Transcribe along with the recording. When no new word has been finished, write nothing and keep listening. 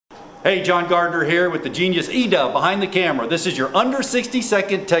Hey, John Gardner here with the Genius E-Dub behind the camera. This is your under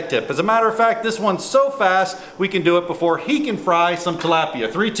 60-second tech tip. As a matter of fact, this one's so fast, we can do it before he can fry some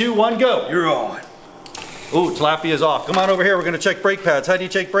tilapia. 3, 2, 1, go. You're on. Ooh, tilapia's off. Come on over here, we're gonna check brake pads. How do you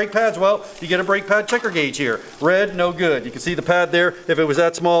check brake pads? Well, you get a brake pad checker gauge here. Red, no good. You can see the pad there. If it was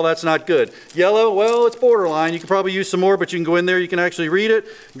that small, that's not good. Yellow, well, it's borderline. You could probably use some more, but you can go in there, you can actually read it.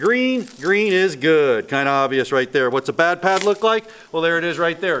 Green, green is good. Kind of obvious right there. What's a bad pad look like? Well, there it is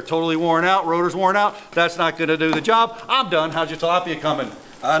right there. Totally worn out, rotor's worn out. That's not gonna do the job. I'm done. How's your tilapia coming?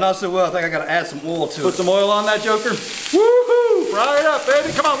 Not so well. I think I gotta add some oil to it. Put some oil on that joker. Woohoo! Fry it up,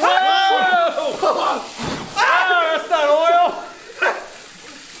 baby. Come on. Whoa! Ah, that's not oil.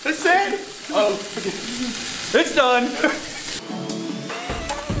 That's it. Oh, it's done.